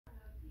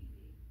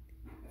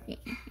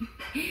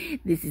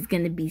This is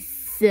gonna be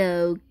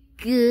so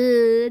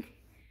good.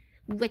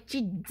 What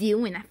you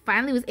doing? I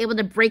finally was able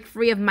to break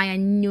free of my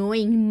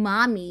annoying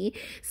mommy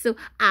so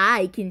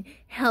I can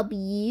help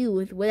you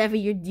with whatever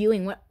you're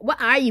doing.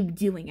 What are you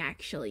doing,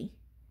 actually?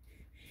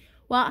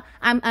 Well,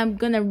 I'm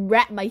gonna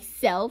wrap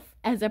myself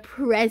as a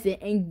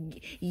present, and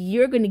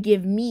you're gonna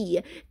give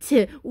me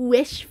to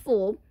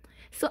Wishful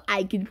so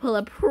I can pull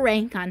a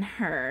prank on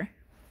her.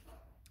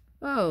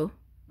 Oh,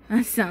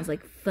 that sounds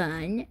like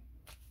fun.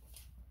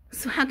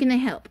 So how can I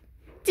help?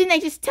 Didn't I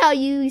just tell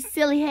you, you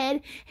silly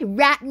head?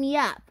 Wrap me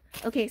up.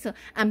 Okay, so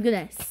I'm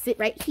gonna sit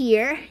right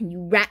here, and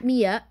you wrap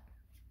me up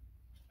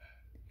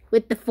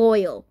with the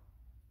foil.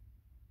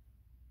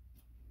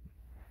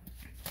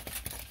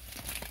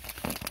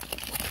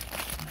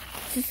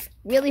 This is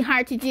really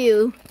hard to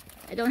do.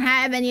 I don't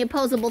have any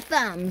opposable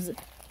thumbs.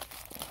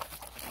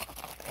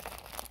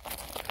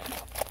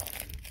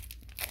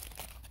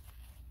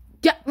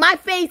 My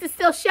face is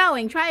still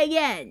showing. Try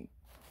again.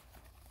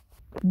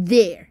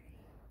 There.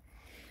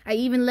 I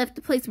even left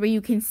the place where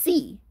you can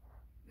see.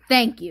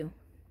 Thank you.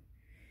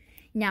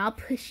 Now I'll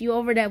push you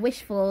over to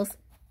Wishful's.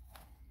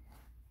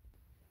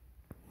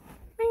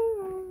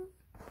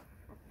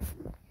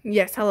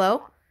 Yes,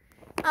 hello?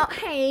 Oh,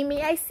 hey,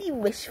 may I see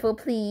Wishful,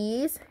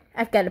 please?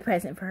 I've got a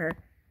present for her.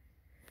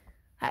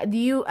 Have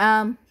you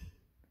seen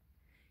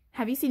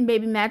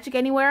BabyMagic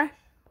anywhere?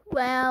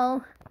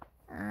 Well,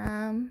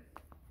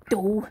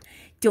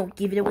 don't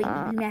give it away,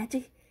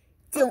 BabyMagic.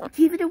 Don't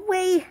give it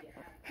away.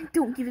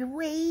 Don't give it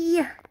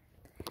away.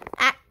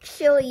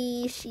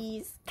 Actually,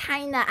 she's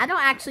kinda... I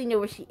don't actually know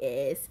where she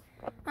is.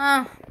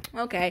 Oh,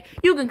 okay.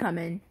 You can come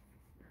in.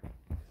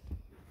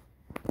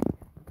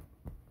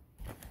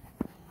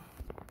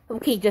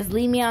 Okay, just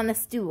leave me on the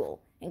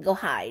stool and go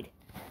hide.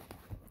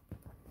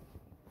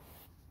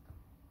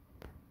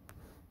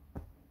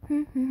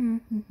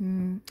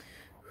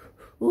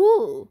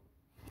 Ooh,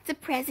 it's a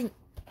present.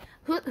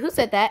 Who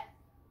said that?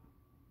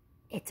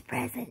 It's a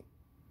present.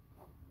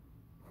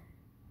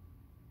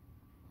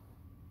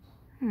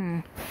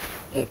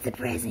 It's a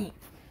present.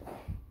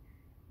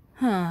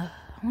 Huh.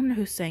 I wonder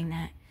who's saying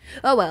that.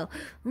 Oh well.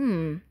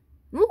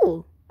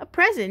 Ooh, a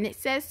present. It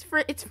says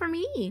it's for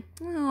me.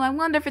 Oh, I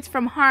wonder if it's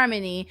from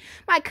Harmony.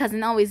 My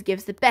cousin always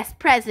gives the best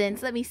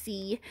presents. Let me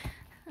see.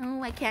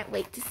 Oh, I can't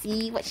wait to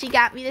see what she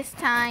got me this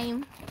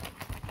time.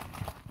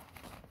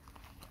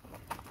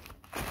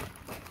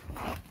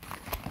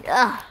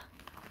 Ugh.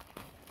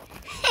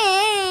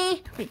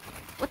 Hey! Wait,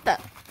 what the?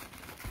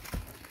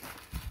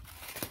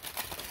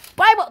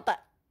 Why about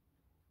that?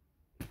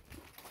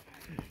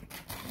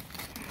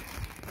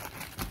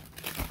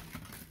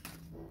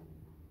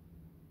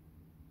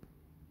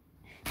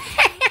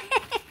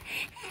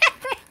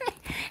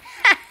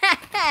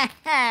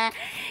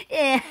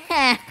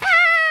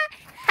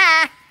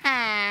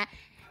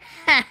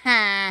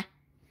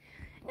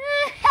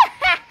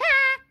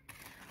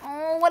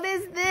 Oh, what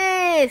is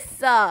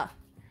this?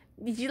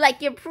 Did you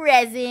like your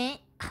present?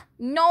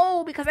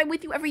 No, because I'm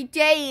with you every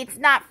day. It's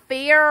not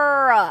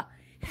fair.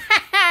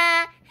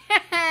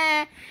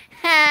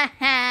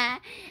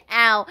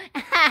 Ow.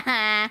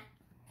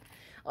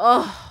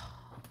 Oh.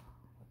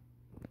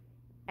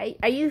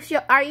 Are you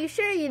sure? Are you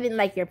sure you didn't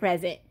like your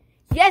present?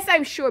 Yes,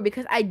 I'm sure,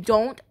 because I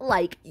don't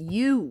like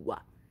you.